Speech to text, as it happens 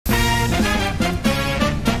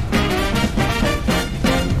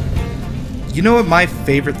You know what my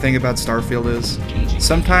favorite thing about Starfield is?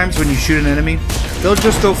 Sometimes when you shoot an enemy, they'll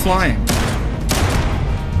just go flying.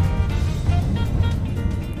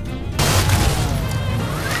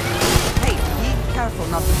 Hey, be careful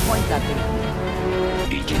not to point at them.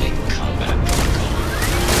 Beginning combat protocol.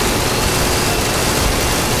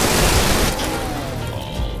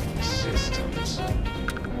 All systems.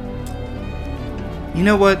 You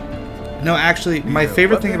know what? No, actually, my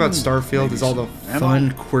favorite thing about Starfield is all the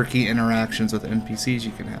fun, quirky interactions with NPCs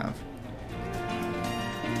you can have.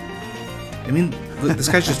 I mean, look, this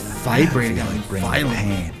guy's just vibrating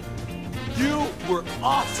violently. You were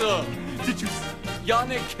awesome! Did you...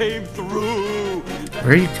 Yannick came through!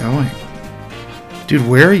 Where are you going? Dude,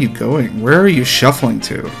 where are you going? Where are you shuffling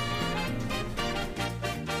to?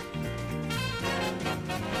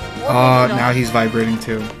 Now he's vibrating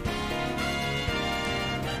too.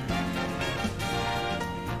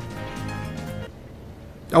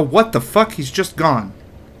 Oh, what the fuck? He's just gone.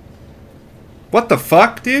 What the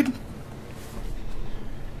fuck, dude?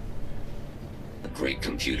 A great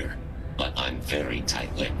computer, but I'm very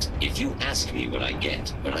tight-lipped. If you ask me what I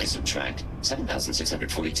get when I subtract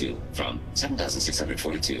 7,642 from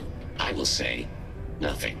 7,642, I will say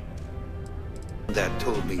nothing. That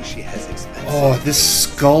told me she has expensive. Oh, this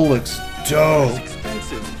skull looks dope.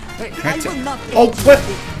 Expensive. Hey, I will not take Oh, what?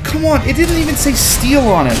 Come on, it didn't even say steel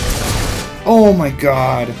on it. Oh my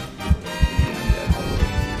god.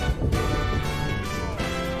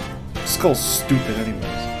 Skull's stupid anyways.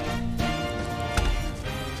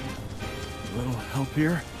 A little help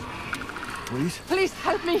here? Please? Please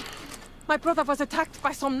help me! My brother was attacked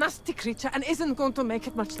by some nasty creature and isn't going to make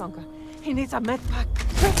it much longer. He needs a med pack.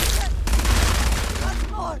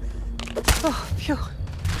 Oh, phew.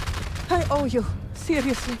 I owe you.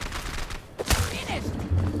 Seriously. Finish.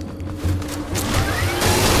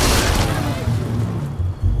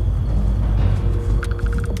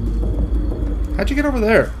 How'd you get over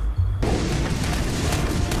there?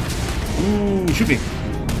 Ooh, shoot me.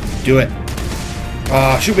 Do it.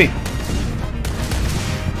 Shoot me.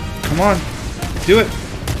 Come on. Do it.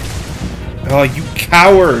 Oh, you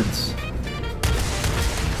cowards.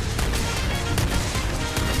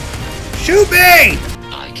 Shoot me!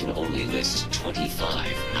 I can only list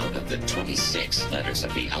 25 out of the 26 letters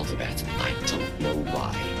of the alphabet. I don't know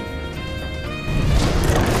why.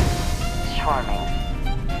 Charming.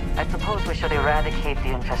 I suppose we should eradicate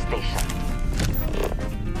the infestation.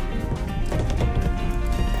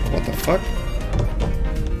 What the fuck?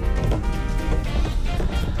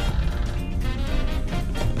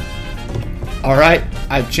 Alright,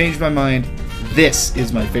 I've changed my mind. This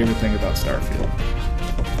is my favorite thing about Starfield.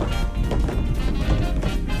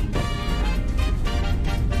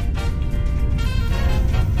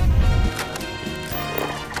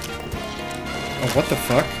 Oh, what the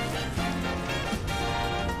fuck?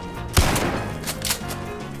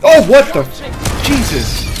 Oh, what the?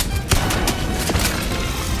 Jesus!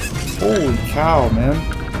 Holy cow, man.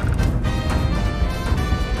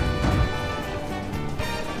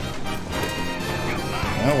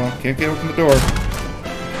 Oh well, can't get open the door.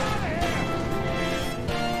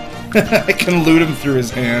 I can loot him through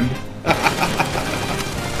his hand.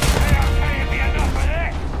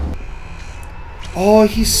 Oh,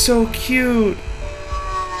 he's so cute.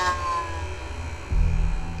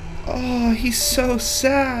 Oh, he's so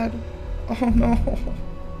sad. Oh no.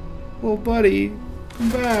 Little buddy, come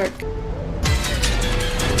back.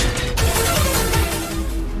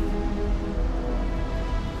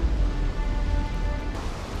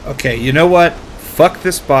 Okay, you know what? Fuck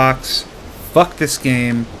this box. Fuck this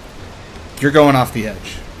game. You're going off the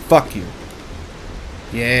edge. Fuck you.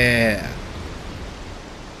 Yeah.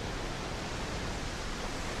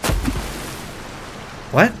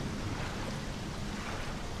 What?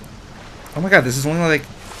 Oh my god, this is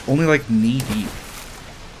only like knee deep.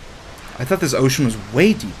 I thought this ocean was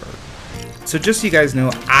way deeper. So just so you guys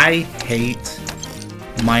know, I hate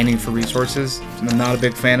mining for resources. I'm not a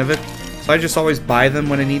big fan of it. So I just always buy them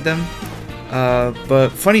when I need them. But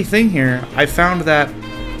funny thing here, I found that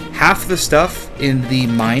half the stuff in the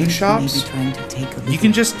mine shops, you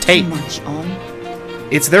can just take.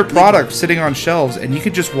 It's their product sitting on shelves, and you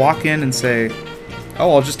can just walk in and say,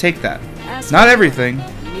 oh, I'll just take that. Not everything,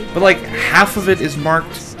 but like half of it is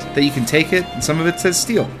marked that you can take it, and some of it says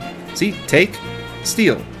steal. See? Take,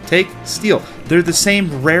 steal. Take, steal. They're the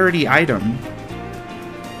same rarity item,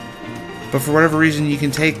 but for whatever reason you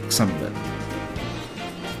can take some of it.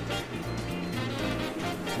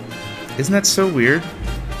 Isn't that so weird?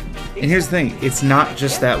 And here's the thing, it's not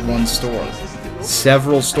just that one store.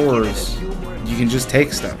 Several stores, you can just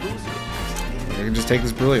take stuff. I can just take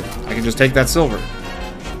this beryllium. I can just take that silver.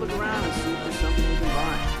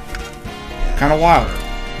 kind of wild.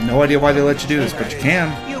 No idea why they let you do this, but you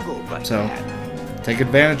can. You go right So, ahead. take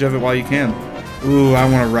advantage of it while you can. Ooh, I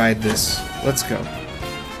want to ride this. Let's go.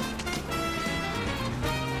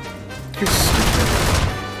 You're stupid.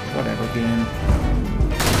 Whatever, game.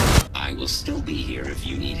 I will still be here if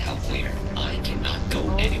you need help there. I cannot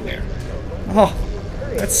go anywhere. Oh,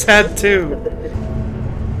 that's sad too.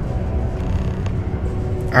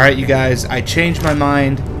 Alright, you guys, I changed my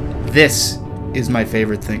mind. This is my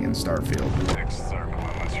favorite thing in Starfield.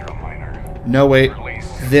 No, wait.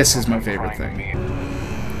 This is my favorite thing.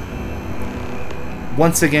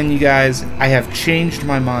 Once again, you guys, I have changed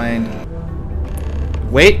my mind.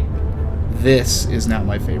 Wait. This is now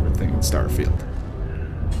my favorite thing in Starfield.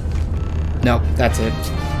 Nope, that's it.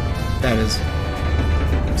 That is.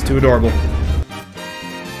 It's too adorable.